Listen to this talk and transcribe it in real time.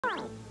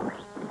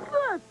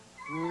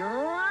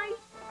Nice.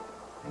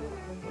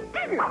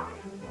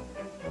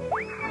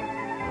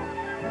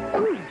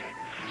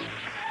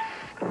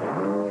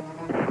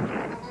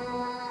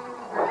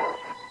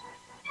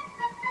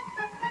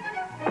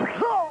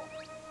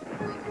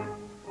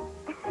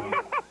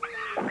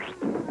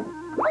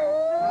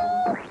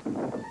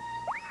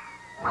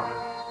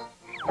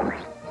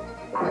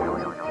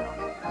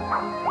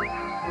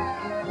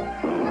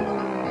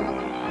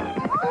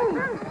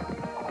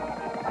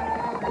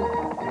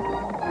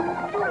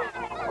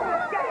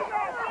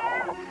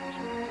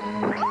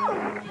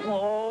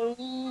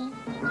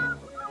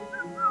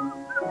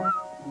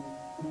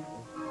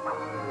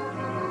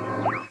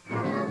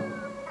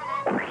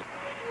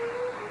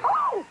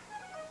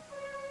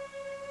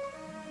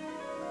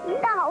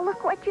 Now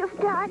look what you've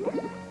done.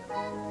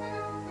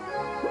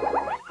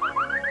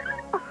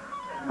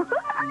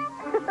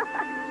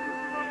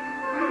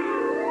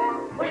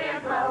 We're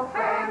glow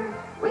friends.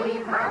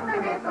 We've hung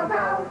the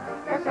mistletoe.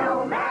 The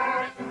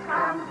snowman's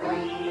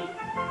complete.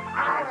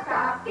 Our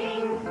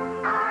stockings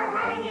are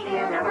hanging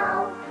in a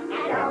row.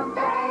 And don't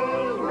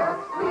they look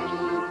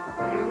sweet?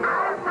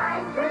 Our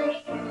pine tree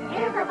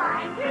is a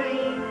fine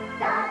tree.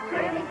 The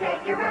trimmings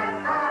take your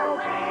breath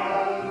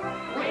away.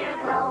 We're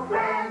glow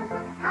friends.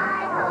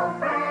 Hi-ho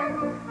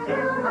friends.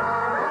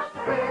 Tomorrow's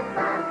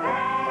Christmas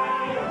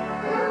Day.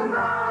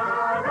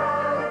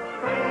 Tomorrow's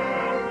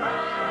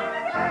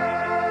Christmas Day.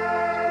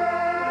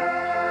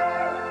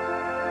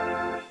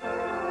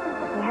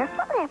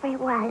 Careful,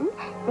 everyone.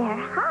 They're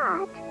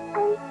hot.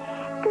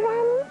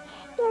 Granny,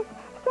 is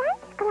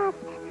Santa Claus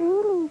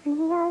really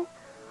real?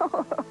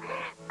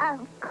 Of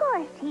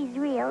course he's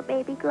real,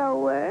 baby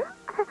Glowworm.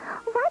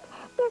 What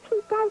if he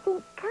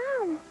doesn't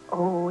come?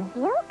 Oh,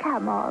 he'll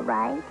come all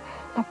right.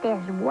 If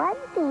there's one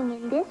thing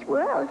in this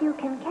world you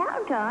can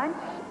count on,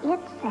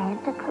 it's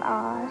Santa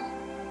Claus.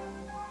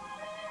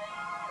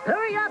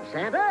 Hurry up,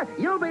 Santa.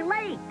 You'll be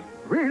late.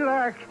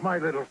 Relax, my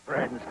little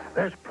friends.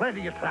 There's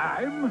plenty of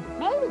time.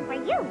 Maybe for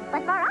you,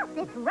 but for us,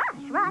 it's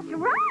rush, rush,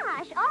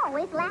 rush.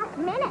 Always last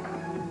minute.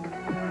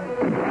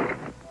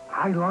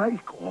 I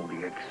like all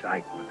the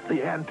excitement,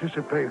 the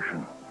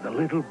anticipation. The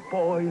little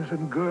boys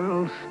and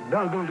girls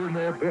snuggled in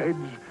their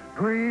beds,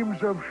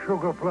 dreams of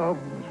sugar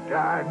plums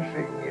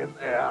dancing in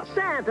there.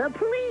 Santa,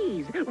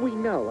 please. We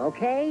know,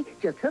 okay?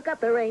 Just hook up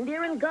the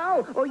reindeer and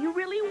go, or you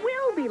really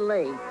will be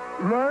late.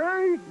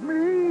 Late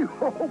me?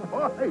 Oh,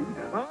 my.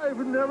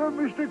 I've never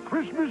missed a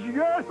Christmas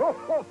yet. That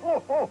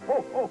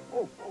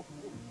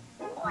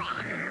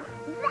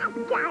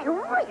guy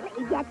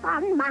really gets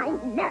on my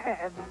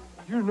nerves.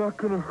 You're not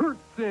gonna hurt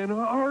Santa,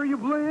 are you,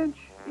 Blanche?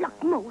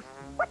 Look, Moose,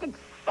 what did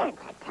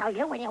Santa tell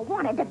you when you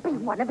wanted to be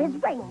one of his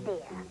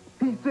reindeer?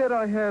 He said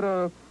I had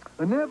a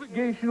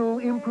navigational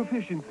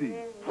improficiency.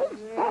 He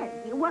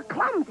said you were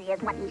clumsy, is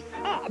what he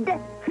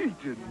said. He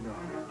did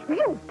not.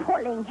 You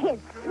pulling his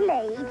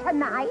sleigh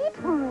tonight?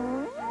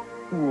 Well,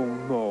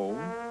 no.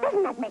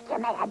 Doesn't that make you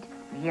mad?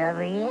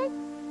 Furious?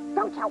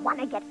 Don't you want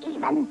to get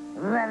even?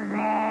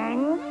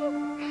 Revenge?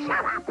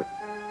 Shut up!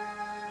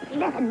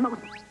 Listen, Moose.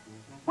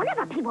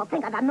 Whenever people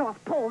think of the North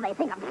Pole, they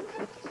think of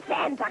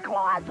Santa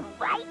Claus,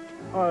 right?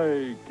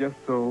 I guess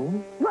so.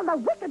 Well, the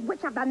Wicked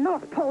Witch of the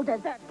North Pole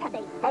deserves to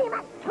be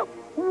famous, too.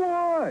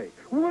 Why?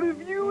 What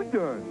have you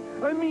done?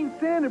 I mean,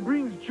 Santa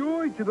brings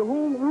joy to the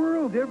whole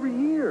world every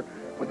year.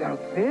 Without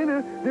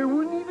Santa, there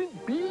wouldn't even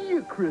be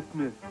a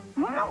Christmas.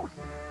 Moose,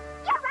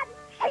 you're a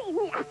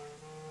genius.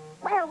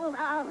 Well,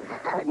 not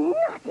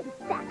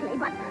exactly,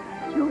 but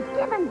you've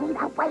given me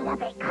the way to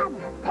become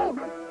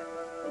famous.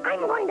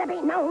 I'm going to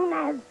be known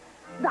as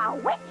the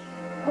witch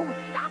who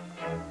stopped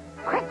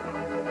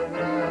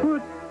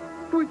Christmas.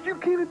 But you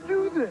can't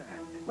do that.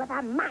 With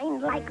a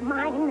mind like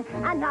mine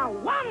and a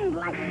wand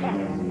like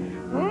this,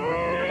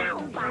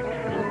 nobody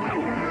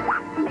can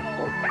stop me.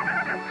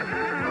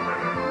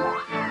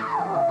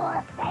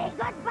 Say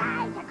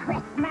goodbye to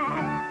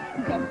Christmas.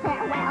 Bid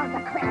farewell to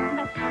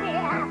Christmas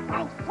cheer.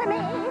 Thanks to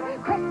me,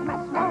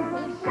 Christmas won't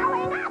be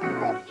showing up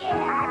this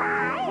year.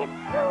 It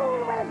soon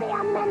will be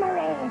a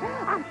memory,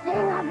 a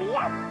thing of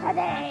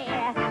yesterday.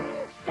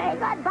 Say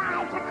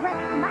goodbye to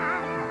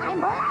Christmas. I'm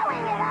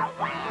blowing it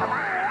away.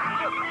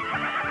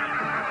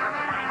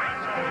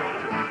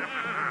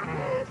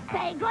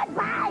 Say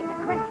goodbye to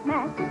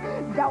Christmas.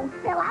 Don't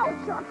fill out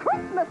your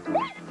Christmas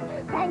list.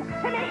 Thanks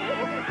to me,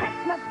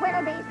 Christmas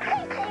will be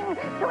ceasing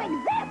to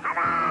exist.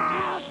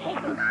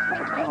 Take the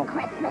twinkling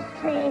Christmas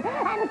tree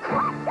and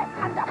crush it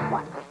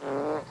underfoot.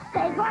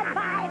 Say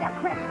goodbye to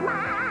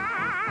Christmas.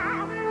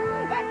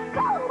 Its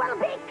soul will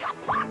be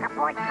kaput.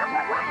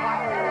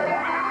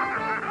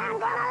 I'm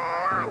gonna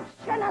launch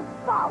an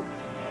assault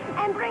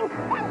and bring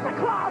Santa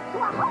Claus to a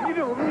halt. You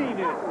don't mean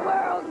it. The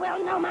world will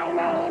know my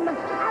name.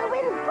 I'll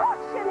win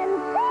fortune and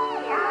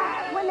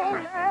fame when they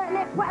learn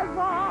it was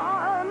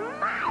all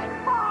my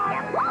fault.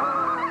 My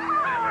fault.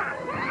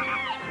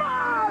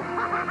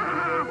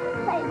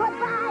 Say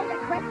goodbye to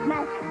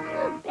Christmas.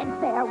 Bid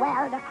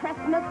farewell to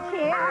Christmas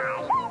cheer.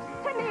 Thanks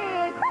to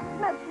Merry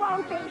Christmas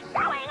won't be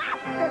showing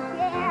up this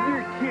year.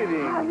 You're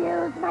kidding. I'll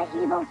use my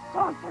evil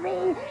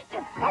sorcery to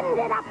send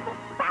it up the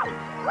spout.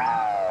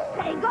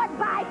 Say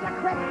goodbye to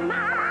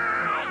Christmas.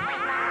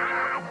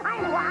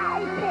 I'm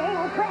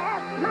wiping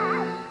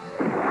Christmas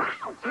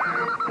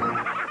out.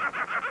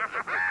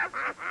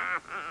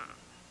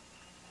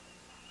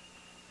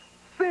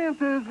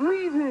 Santa's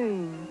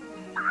leaving.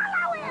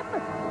 Follow him.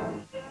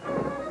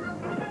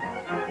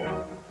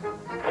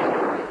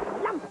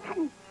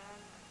 Lumpkin.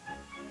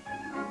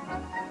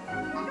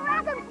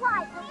 Dragonfly,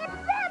 it's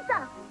Santa.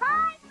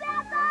 Hi,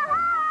 Santa,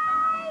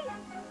 hi.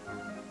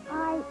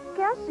 I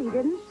guess he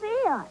didn't see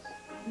us.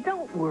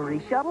 Don't worry,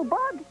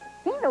 Shuttlebug.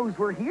 He knows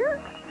we're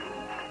here.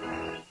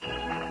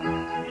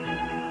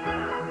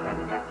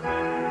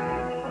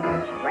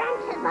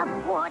 Branches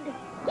of wood,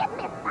 give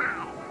me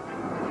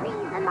 5.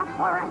 Trees in the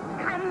forest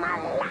come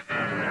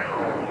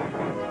alive.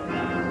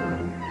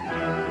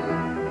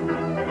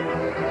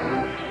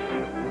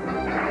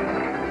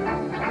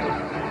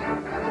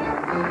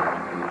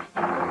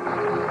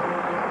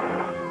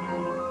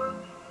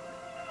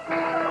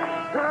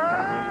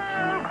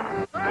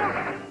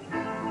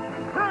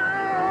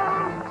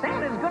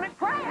 Santa's gonna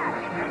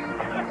crash.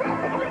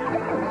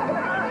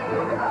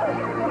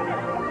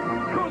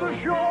 To the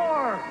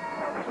shore.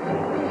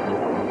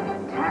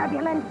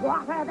 Turbulent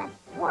water that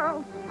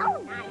swirls so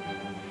nice.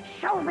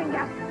 Show me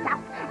your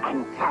stuff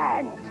and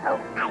turn to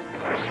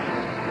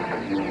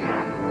ice.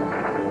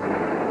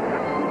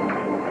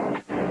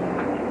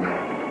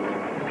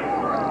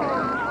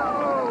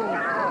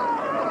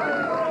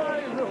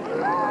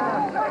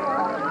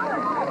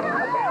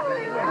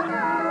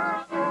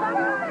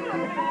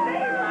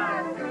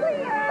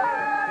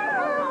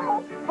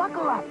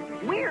 Buckle up.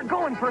 We're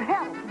going for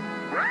help.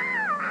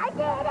 I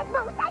did it,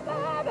 Moose, I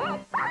did it!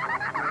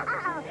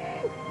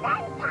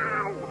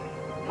 Santa's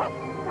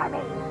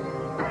history!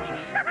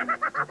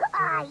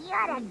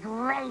 You're the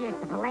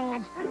greatest,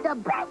 Blanche. The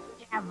best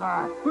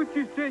ever. But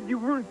you said you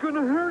weren't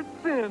gonna hurt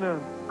Santa.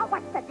 Oh,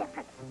 what's the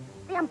difference?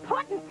 The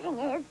important thing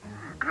is,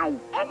 I've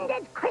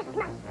ended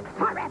Christmas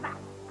forever.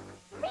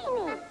 See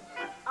me.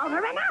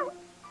 Over and out.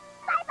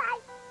 Bye-bye.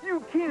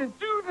 You can't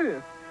do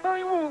this.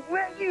 I won't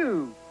let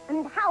you.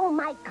 And how,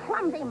 my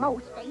clumsy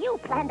mouse, do you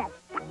plan to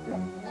stop this?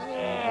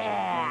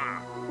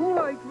 Yeah.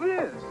 Like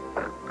this.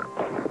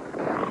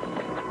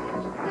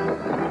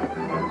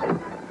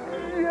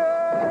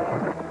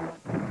 Yeah.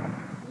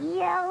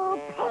 You'll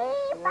pay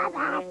for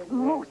that,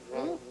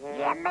 Moosey.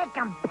 You make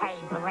him pay,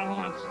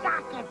 Blanche.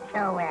 Shock it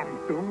to him.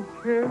 Don't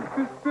cast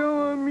a spell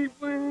on me,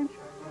 Blanche.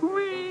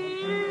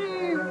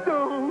 Please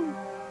don't.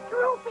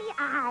 Droopy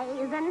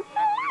eyes and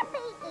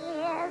fluffy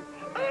ears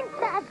and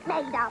just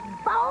made of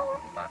bone.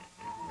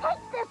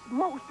 Take this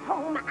moose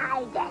home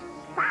I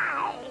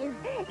despise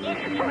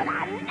into the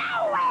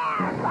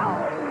nowhere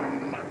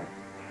zone.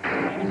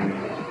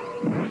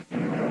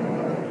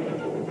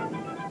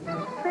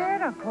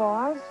 Santa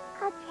Claus?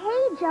 A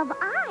cage of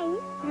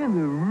ice? In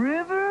the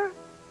river?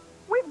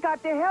 We've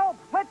got to help.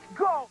 Let's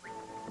go.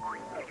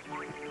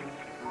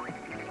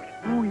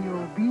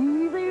 We'll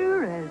be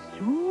there as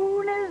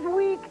soon as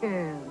we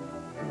can.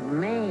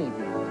 Maybe.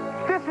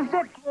 This is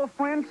it,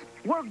 girlfriends.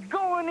 We're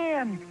going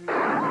in.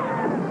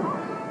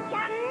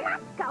 You're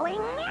not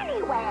going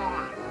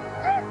anywhere.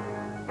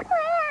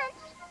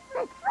 Blanche!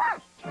 That's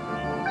right.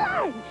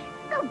 Blanche,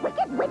 the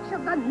Wicked Witch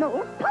of the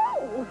North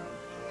Pole.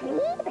 See,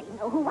 they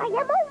know who I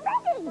am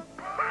already.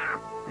 Ha!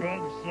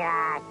 Big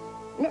shot.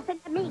 Listen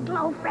to me,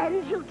 glow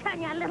friends. You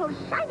turn your little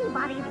shiny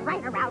bodies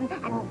right around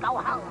and go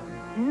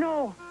home.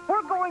 No,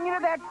 we're going into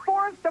that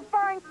forest to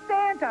find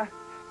Santa.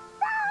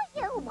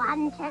 So you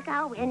want to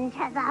go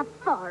into the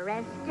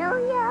forest, do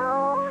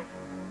you?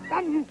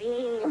 Then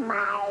be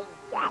my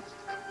guest.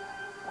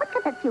 What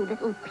can a few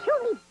little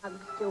puny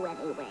bugs do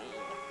anyway?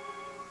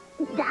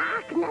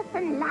 Darkness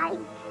and light,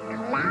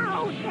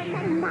 clouds in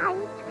the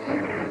night,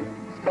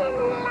 spin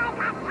like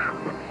a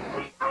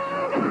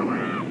top.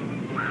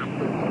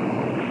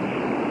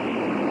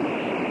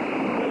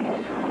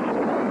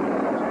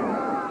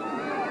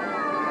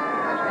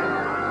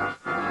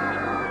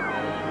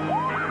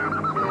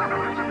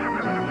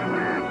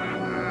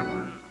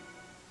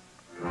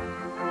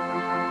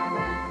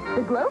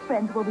 The Glow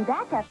Friends will be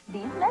back after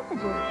these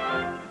messages.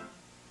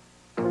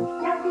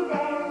 Nosy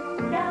bears,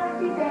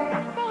 nosy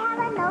bears. They have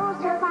a nose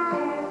so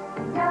fine.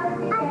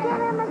 Nosy I give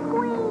bears, him a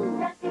squeeze.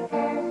 nosy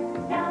bears,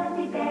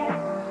 nosy bears.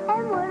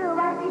 And what do I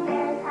Nosy see?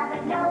 bears have a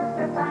nose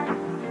for fun.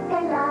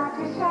 They love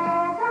to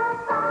share the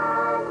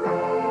fun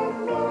with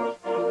me.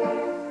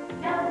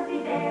 Nosy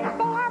bears,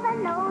 They have a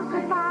nose so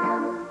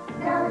fine.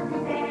 nosy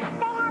bears,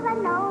 They have a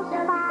nose so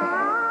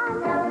fine.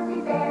 nosy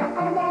bears,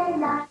 and they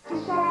love to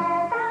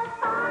share the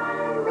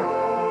fun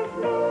with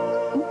me.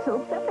 So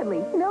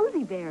separately,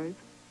 Nosy Bears.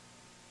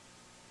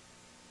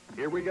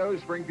 Here we go,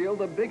 Springfield,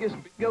 the biggest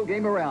bingo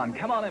game around.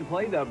 Come on and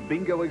play the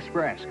Bingo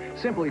Express.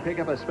 Simply pick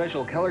up a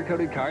special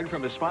color-coded card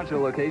from the sponsor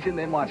location,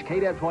 then watch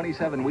KDAP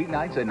 27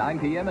 weeknights at 9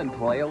 p.m. and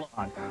play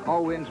along.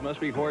 All wins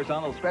must be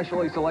horizontal.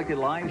 Specially selected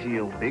lines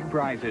yield big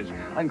prizes.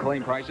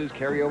 Unclaimed prizes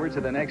carry over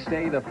to the next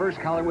day. The first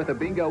caller with a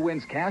bingo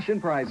wins cash and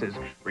prizes.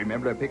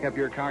 Remember to pick up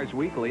your cards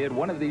weekly at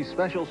one of these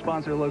special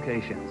sponsor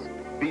locations.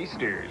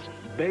 Feasters,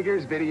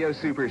 Beggar's Video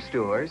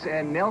Superstores,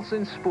 and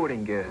Nelson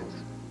Sporting Goods.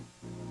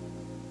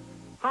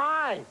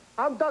 Hi,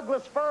 I'm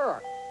Douglas Fir.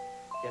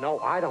 You know,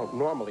 I don't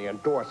normally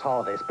endorse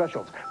holiday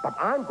specials, but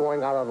I'm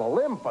going out on a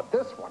limb for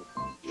this one.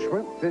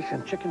 Shrimp, fish,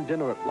 and chicken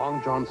dinner at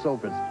Long John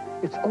Silver's.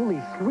 It's only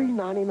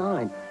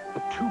 $3.99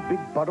 for 2 big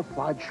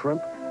butterflied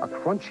shrimp, a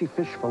crunchy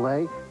fish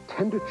fillet,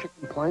 tender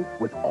chicken plank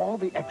with all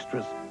the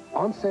extras.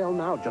 On sale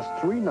now, just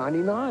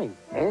 $3.99.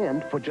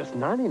 And for just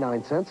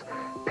 99 cents,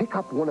 pick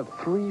up one of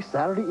 3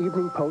 Saturday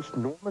Evening Post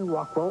Norman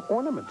Rockwell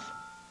ornaments.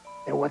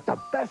 And what the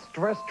best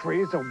dressed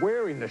trees are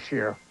wearing this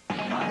year.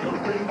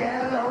 Open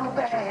yellow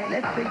bag.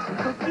 Let's make some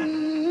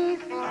cookies.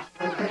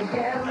 Open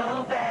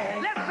yellow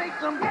bag. Let's make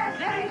some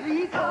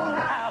Nestle Toll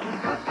House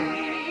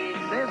cookies.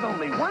 There's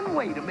only one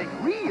way to make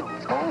real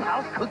Toll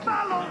House cookies.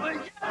 Follow the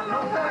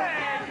yellow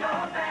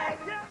bag.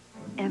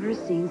 Ever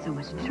seen so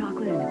much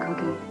chocolate in a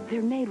cookie?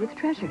 They're made with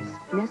Treasures,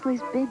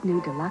 Nestle's big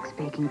new deluxe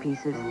baking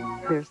pieces.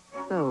 They're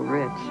so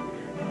rich,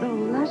 so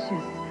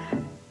luscious.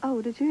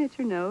 Oh, did you hit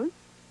your nose?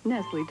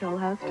 Nestle Toll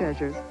House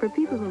Treasures, for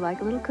people who like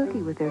a little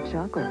cookie with their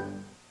chocolate.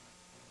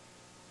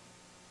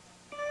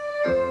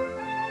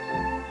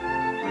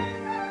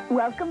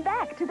 Welcome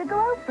back to the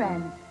Glow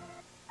Friends.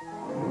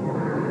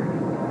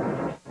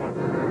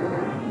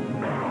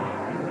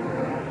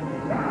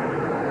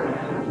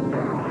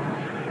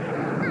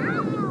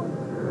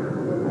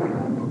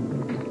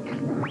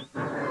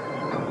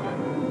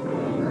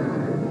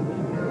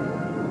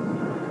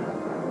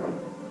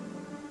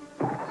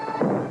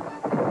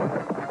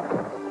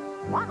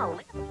 Wow.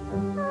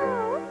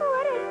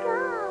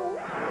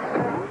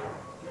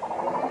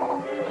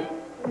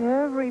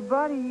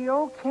 Everybody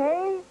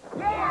okay?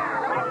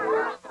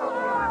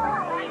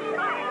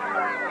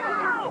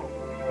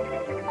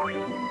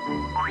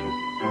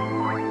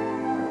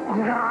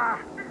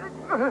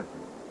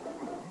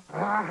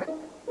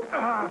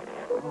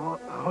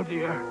 Oh,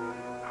 dear.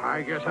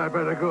 I guess I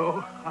better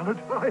go on a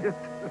diet.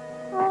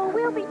 Oh,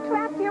 we'll be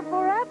trapped here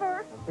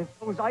forever. If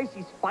those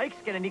icy spikes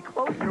get any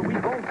closer, we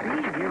won't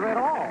be here at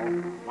all.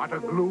 What a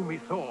gloomy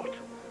thought.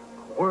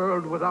 A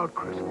world without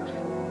Christmas.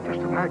 Just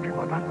imagine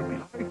what that would be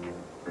like.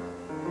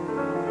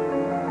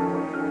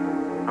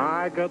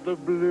 I got the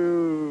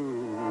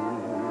blues.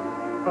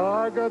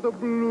 I got the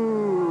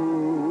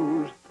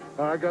blues.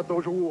 I got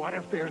those what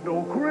if there's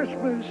no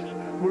Christmas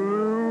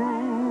blues.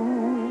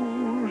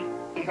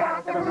 He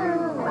got the blues.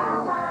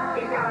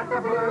 He got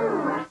the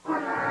blues.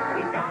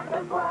 He got the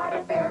what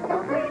if there's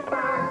no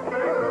Christmas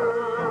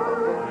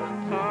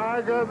blues.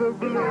 I got the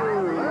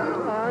blues.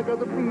 I got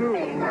the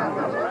blues.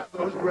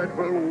 Those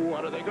dreadful,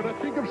 what are they going to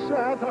think of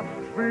Santa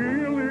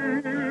feelings?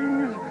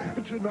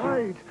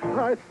 Tonight,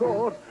 I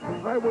thought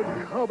I would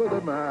cover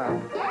the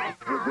man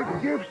with the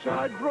gifts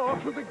I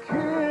brought for the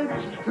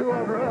kids to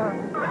unwrap.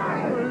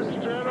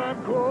 Instead,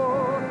 I'm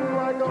caught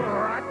like a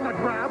rat in a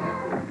trap.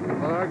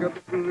 I got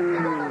the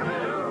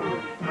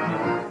blues.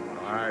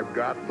 I've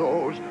got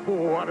those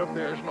what if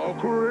there's no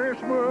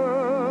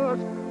Christmas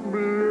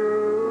blues.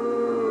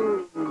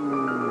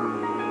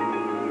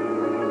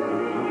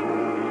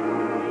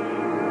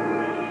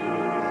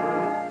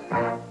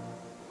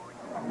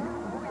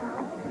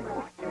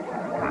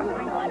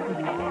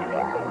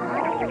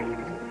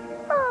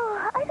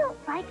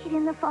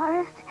 In the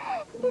forest.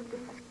 It's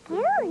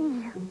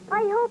scary.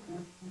 I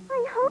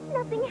hope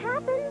nothing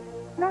happens.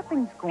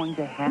 Nothing's going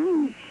to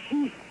happen.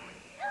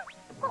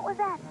 What was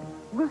that?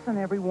 Listen,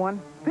 everyone.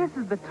 This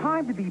is the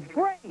time to be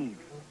brave.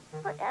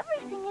 But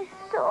everything is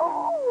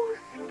so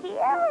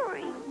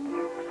scary.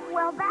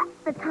 Well, that's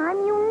the time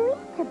you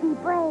need to be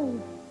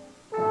brave.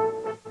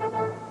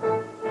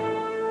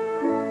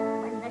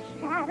 When the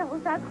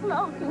shadows are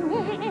closing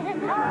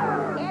in,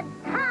 it's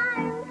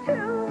time to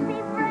be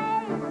brave.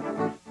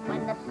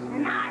 When the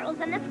snarls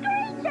and the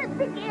screeches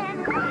begin,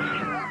 it's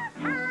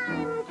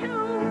time to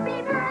be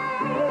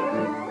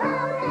brave. No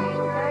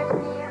danger's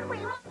near, we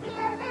won't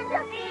give in to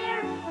fear.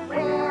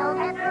 We'll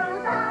get through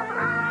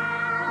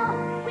somehow.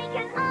 We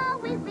can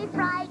always be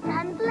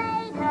frightened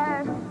later,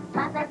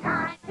 but there's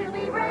time to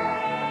be brave.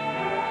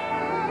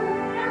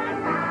 There's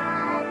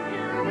time to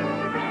be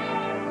brave.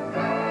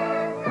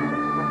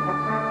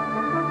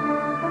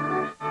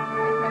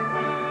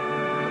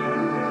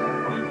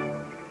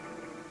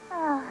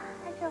 Oh,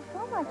 I feel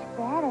so much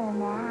better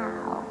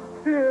now.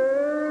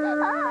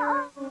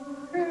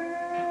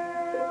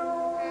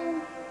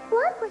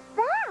 What was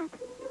that?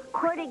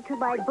 According to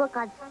my book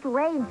on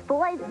strange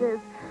voices,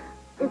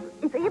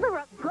 it's either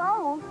a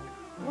ghost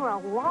or a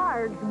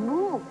large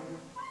moose.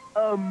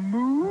 A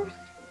moose?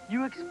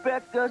 You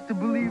expect us to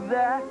believe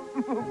that?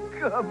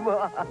 Come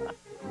on.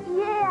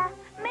 Yeah,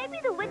 maybe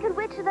the Wicked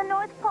Witch of the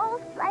North Pole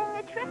is playing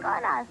a trick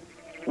on us.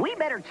 We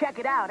better check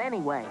it out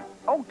anyway.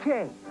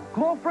 Okay.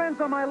 Glow friends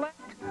on my left,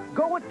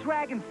 go with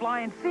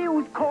Dragonfly and see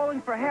who's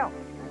calling for help.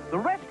 The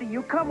rest of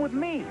you come with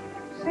me.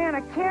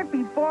 Santa can't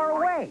be far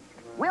away.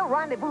 We'll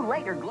rendezvous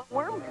later,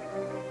 Glowworm.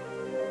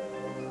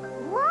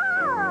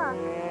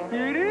 Look!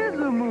 It is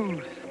a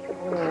moose.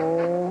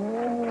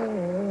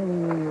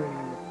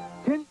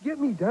 Can you get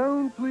me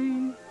down,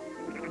 please?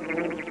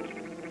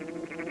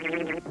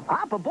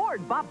 Hop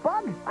aboard, Bop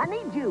Bug. I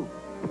need you.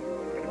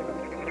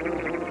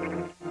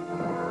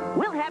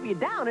 We'll have you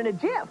down in a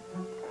jiff.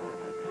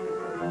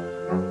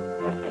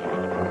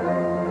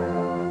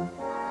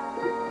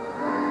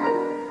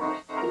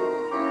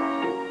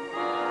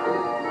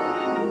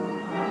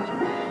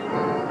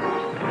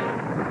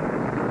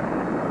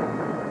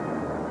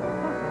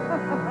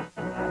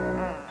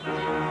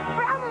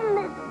 From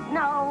the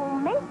snow,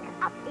 make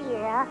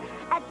appear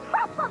a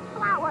truss of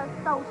flowers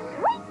so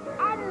sweet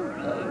and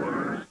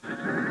dear.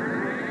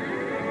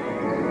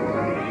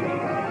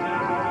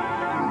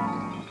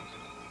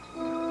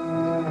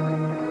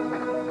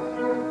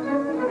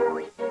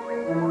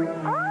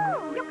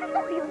 Oh, look at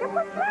the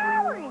beautiful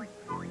flowers.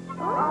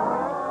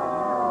 Oh.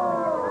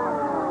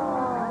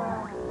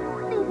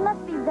 These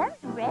must be very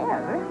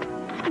rare.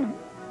 They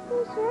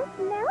sure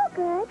smell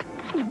good.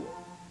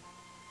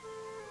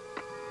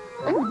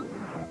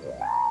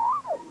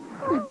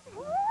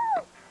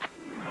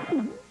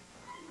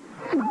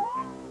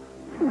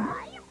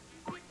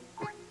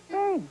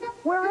 Hey,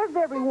 where is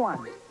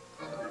everyone?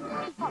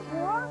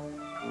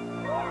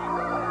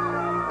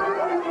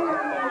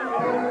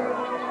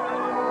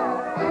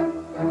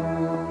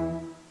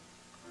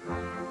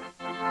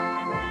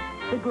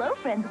 The Glow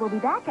Friends will be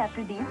back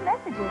after these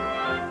messages.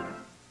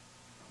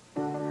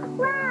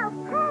 Wow,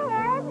 her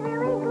hair is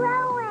really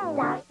glowing.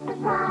 That's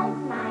surprise,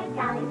 my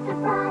jolly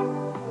surprise.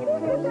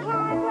 Pretty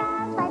hair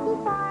grows right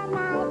before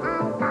my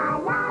eyes. I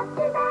love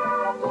to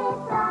make it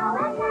glow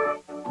at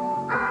night.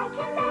 I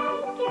can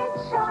make it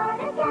short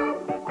again.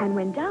 And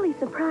when Dolly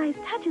Surprise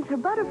touches her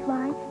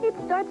butterfly, it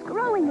starts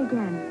growing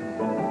again.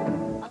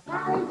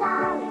 Dolly,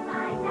 Dolly,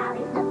 my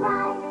jolly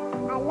surprise.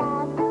 I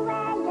love the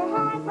way your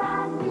hair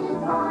grows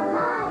Before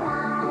my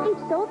eyes.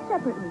 Each sold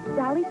separately,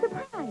 Dolly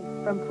Surprise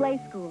from Play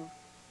School.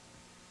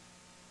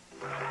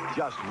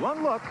 Just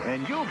one look,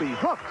 and you'll be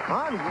hooked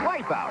on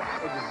Wipeout.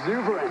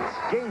 Exuberance.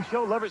 Game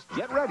show lovers,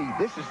 get ready.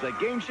 This is the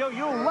game show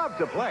you'll love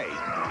to play.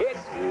 It's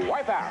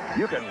Wipeout.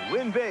 You can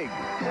win big.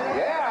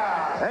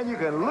 Yeah. And you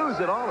can lose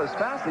it all as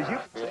fast as you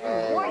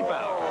say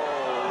Wipeout.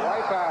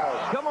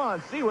 Wipeout. Come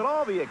on, see what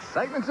all the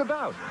excitement's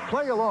about.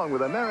 Play along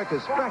with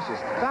America's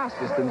freshest,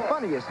 fastest, and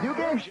funniest new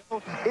game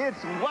show. It's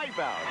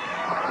Wipeout.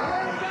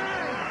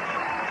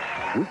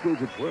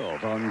 Weekdays at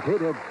 12 on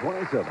KDEB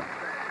 27.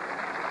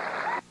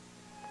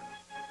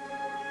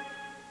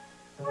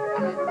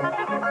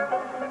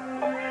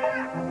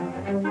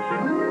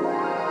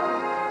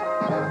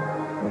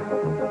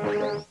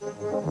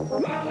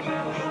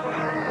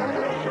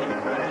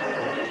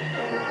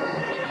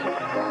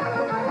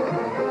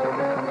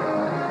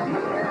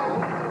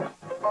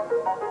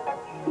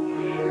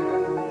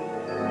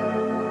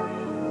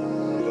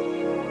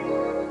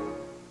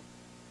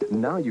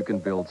 Now you can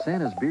build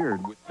Santa's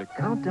beard with the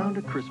Countdown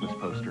to Christmas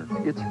poster.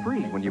 It's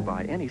free when you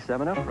buy any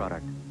 7-Up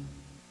product.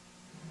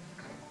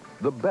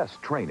 The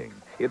best training.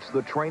 It's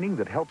the training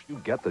that helps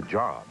you get the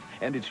job.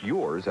 And it's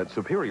yours at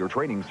Superior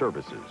Training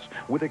Services.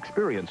 With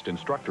experienced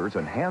instructors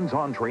and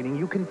hands-on training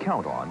you can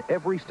count on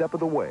every step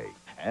of the way.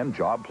 And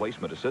job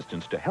placement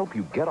assistance to help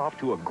you get off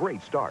to a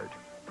great start.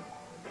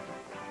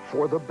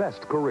 For the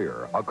best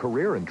career, a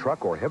career in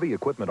truck or heavy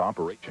equipment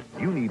operation,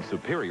 you need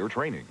Superior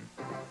Training.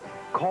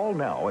 Call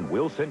now and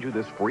we'll send you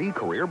this free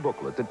career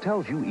booklet that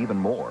tells you even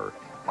more.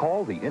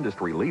 Call the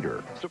industry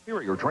leader,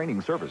 Superior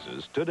Training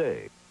Services,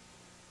 today.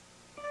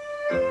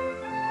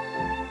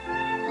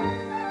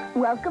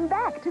 Welcome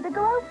back to the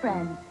Glow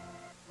Friends.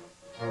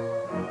 Oh,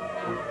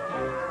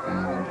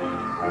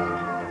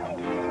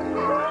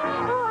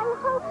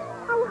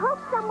 I hope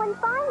someone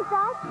finds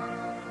us.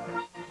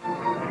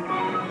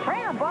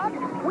 Frana Bug,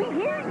 we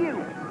hear you.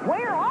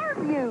 Where are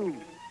you?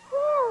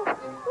 Here,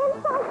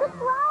 inside the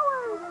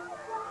flowers.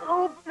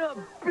 Open up,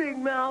 Big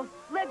Mouth.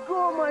 Let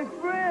go of my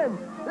friend.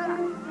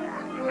 Thank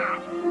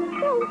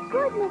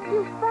goodness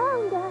you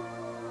found us.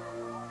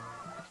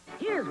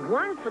 Here's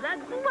one for the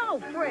Glow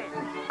Friends.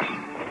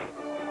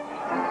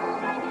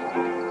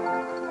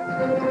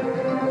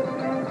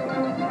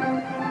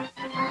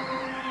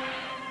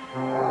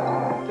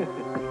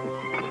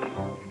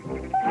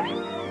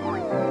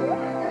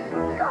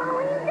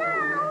 Going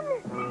down.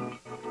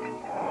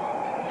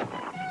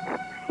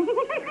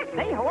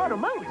 Say hello to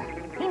Moose.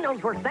 He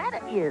knows where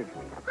Santa is.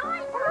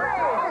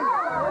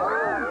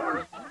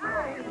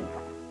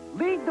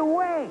 Lead the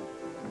way.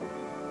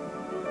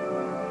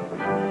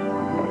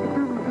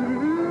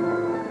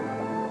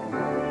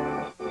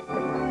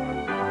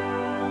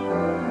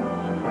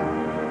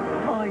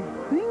 I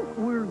think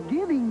we're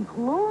getting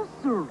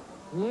closer.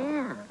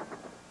 Yeah.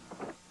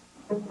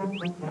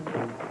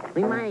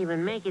 We might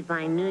even make it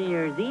by New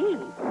Year's Eve.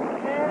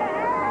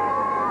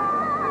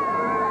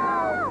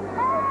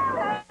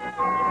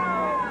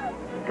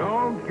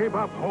 give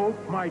up hope,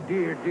 my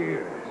dear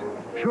dears.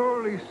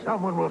 Surely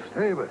someone will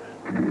save us.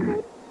 We'd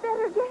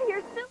better get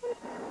here soon,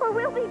 or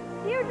we'll be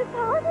here to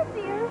tell the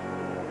dear.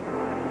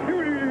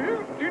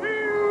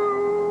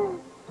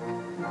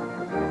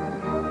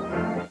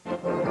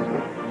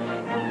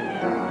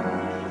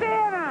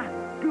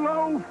 Santa!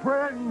 Glow,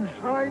 friends,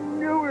 I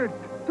knew it.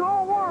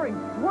 Don't worry,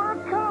 we're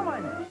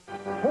coming.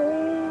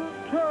 Hold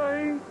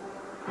tight.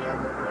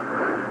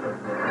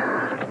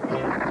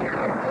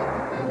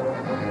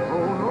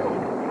 Oh, no.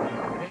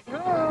 Hang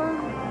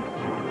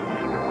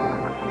on.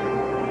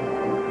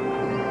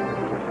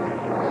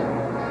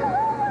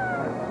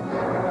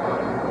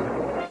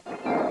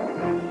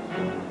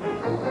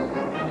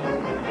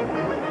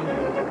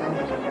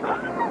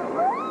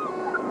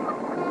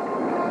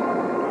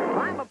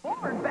 I'm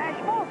aboard,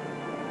 Bashful.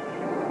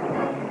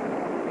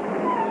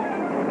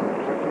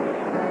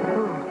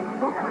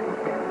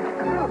 You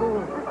can do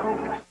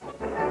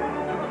it,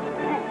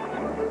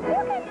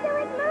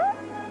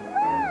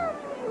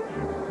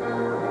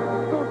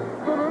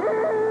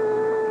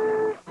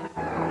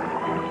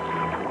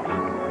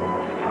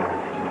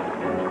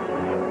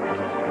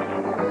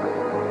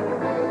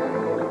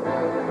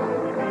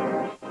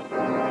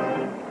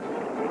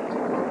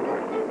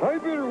 I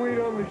better wait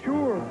on the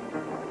shore.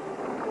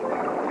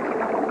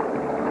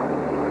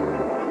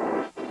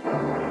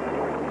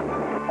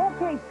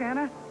 Okay,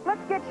 Santa,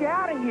 let's get you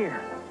out of here.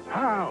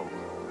 How?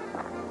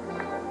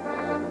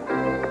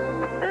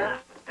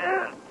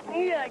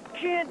 I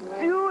can't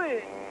do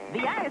it.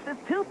 The ice is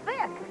too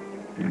thick.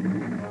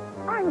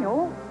 I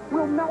know.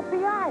 We'll melt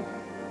the ice.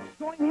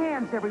 Join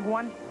hands,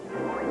 everyone.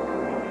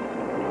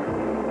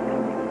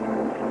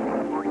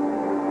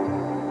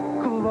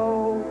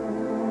 Glow.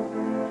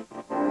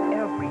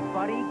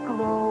 Everybody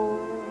glow.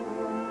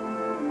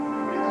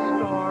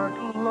 Start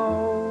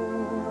low.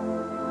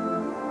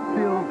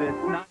 Fill this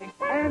nice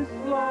and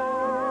slow.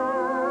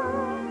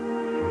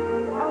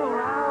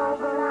 Allow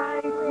the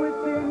light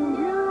within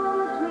you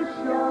to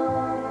show.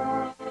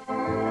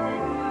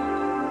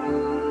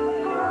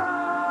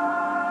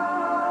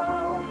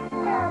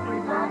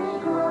 Everybody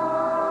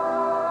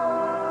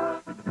glow.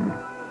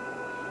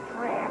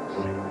 Stretch.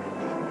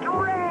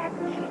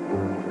 Stretch.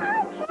 I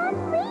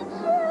can't reach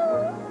you.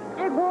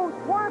 It won't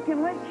work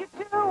unless you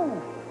do.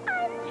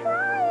 I'm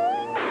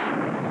trying.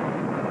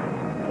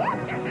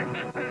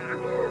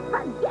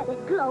 Forget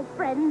it, Glow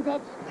friends.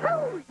 It's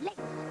too late.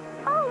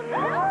 Oh,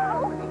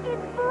 no.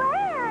 It's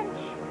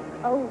Blanche.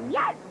 Oh,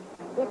 yes.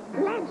 It's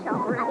Blanche,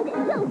 all right.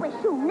 And you'll wish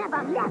you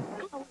never left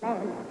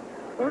Glowland.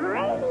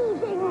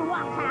 Raging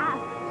water,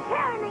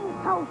 churning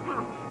so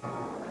fast.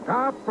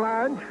 Stop,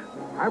 Blanche.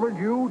 Haven't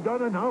you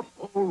done enough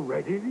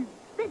already?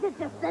 This is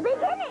just the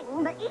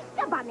beginning. The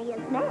Easter Bunny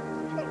is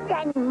next.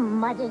 Then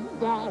Muddy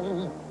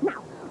Day.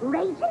 Now,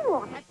 raging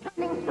water,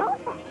 turning so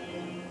fast.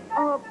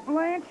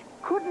 Blanche,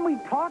 couldn't we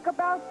talk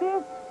about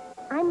this?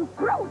 I'm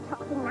through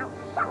talking now.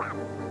 Shut up.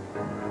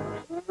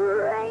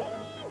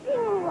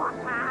 Raging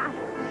water,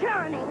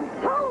 churning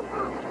so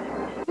fast.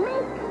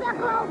 Make the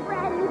Glow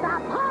friends a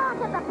part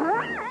of the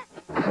plan.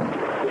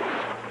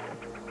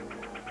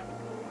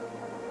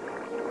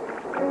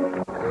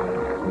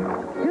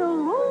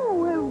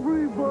 Hello,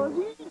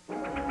 everybody.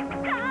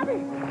 Got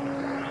it.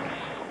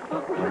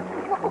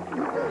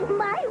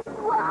 My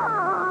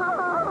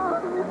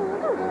wand.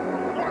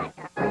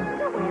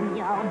 Swim,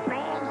 your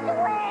big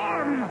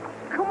swim.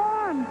 Come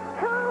on,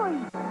 hurry.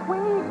 We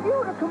need you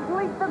to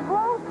complete the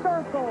glow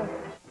circle.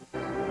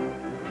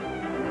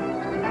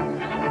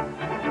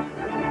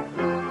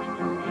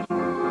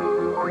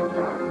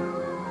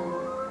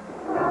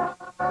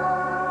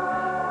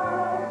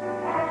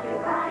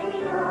 Everybody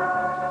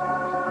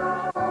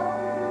glow.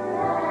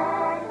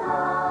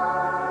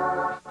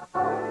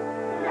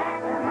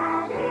 Let the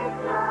magic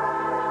flow.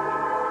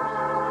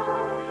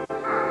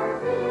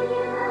 And see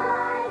the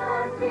light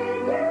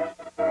continue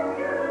to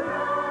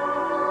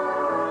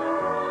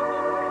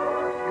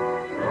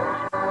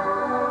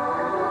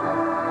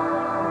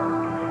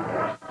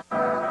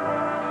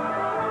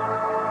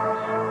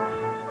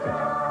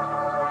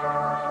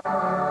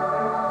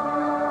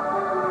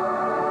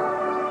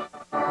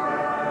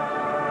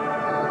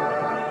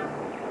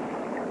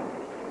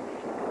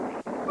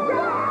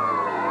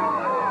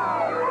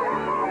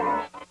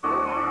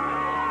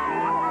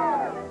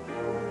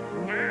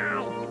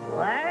Nice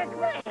work,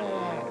 Blanche.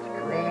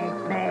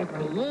 Christmas,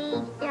 the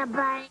Easter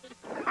Bunny.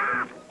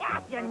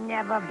 You'll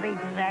never be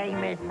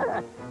famous.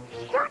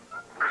 Shut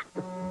up.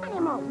 Any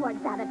more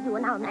words out of you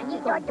and I'll knock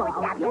you your door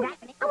off.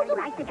 How would you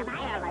like to get my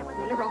hair like with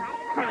a little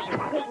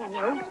thing in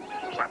you?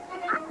 Shut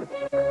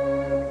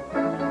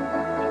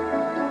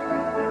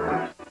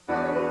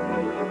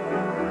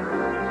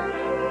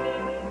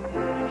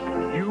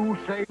You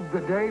saved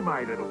the day,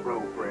 my little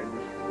Glow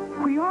friends.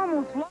 We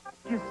almost lost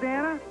you,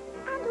 Santa.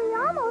 And we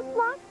almost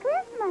lost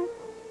Christmas.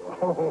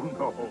 Oh,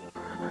 no.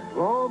 As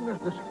long as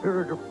the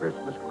spirit of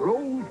Christmas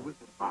glows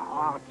within our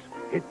hearts,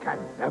 it can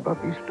never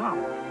be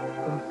stopped.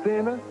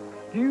 Santa,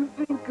 do you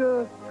think,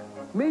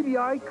 maybe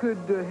I could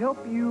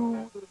help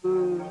you,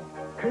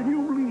 Can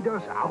you lead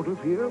us out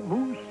of here,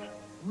 Moose?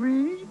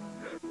 free?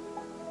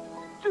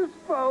 Just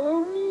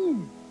follow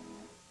me.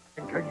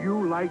 And can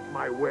you light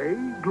my way,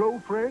 Glow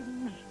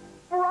friends?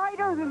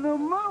 Brighter than the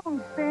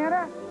moon,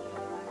 Santa.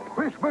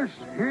 Christmas,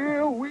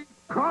 here we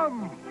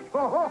come.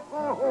 Ho, ho,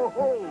 ho, ho,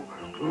 ho.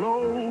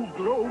 Glow,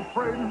 glow,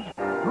 friends,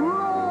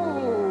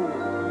 glow!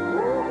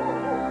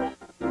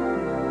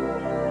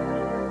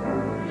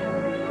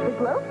 The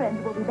Glow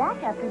Friends will be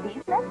back after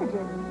these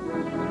messages.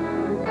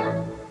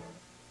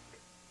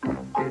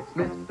 It's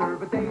Mr.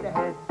 Potato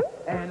Head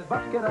and his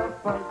bucket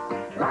of parts.